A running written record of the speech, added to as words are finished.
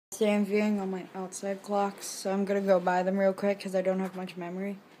Today I'm viewing on my outside clocks, so I'm gonna go buy them real quick because I don't have much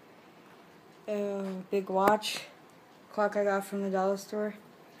memory. Big watch. Clock I got from the dollar store.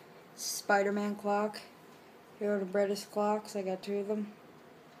 Spider-Man clock. Here are the British clocks. I got 2 of them.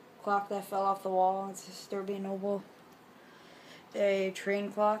 Clock that fell off the wall. It's a Sturby Noble. A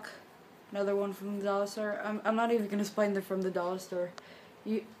train clock. Another one from the dollar store. I'm not even gonna explain they're from the dollar store.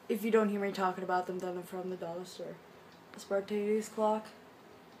 If you don't hear me talking about them, then they're from the dollar store. A Spartacus clock.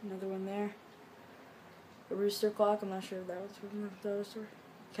 Another one there. A rooster clock. I'm not sure if that was from the dollar store.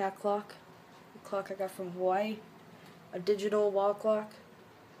 Cat clock. A clock I got from Hawaii. A digital wall clock.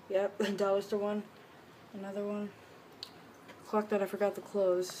 Yep, the dollar store one. Another one. A clock that I forgot to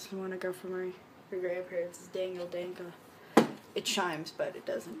close. The one I got from my grandparents. It's Daniel Danka. It chimes, but it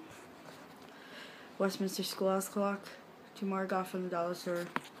doesn't. Westminster Schoolhouse clock. 2 more I got from the dollar store.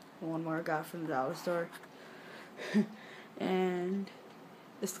 1 more I got from the dollar store. And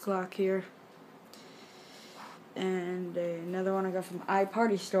this clock here. And another one I got from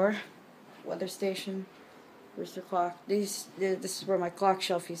iParty store. Weather station. Rooster clock. This is where my clock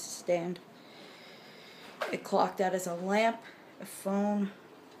shelf used to stand. A clock that is a lamp, a phone,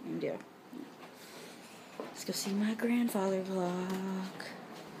 and yeah. Let's go see my grandfather clock.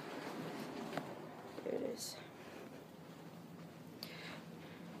 There it is.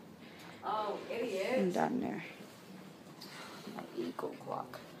 Oh, idiot. And down there. My eagle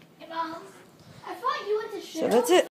clock. Hey, Mom, I thought you went to So that's it.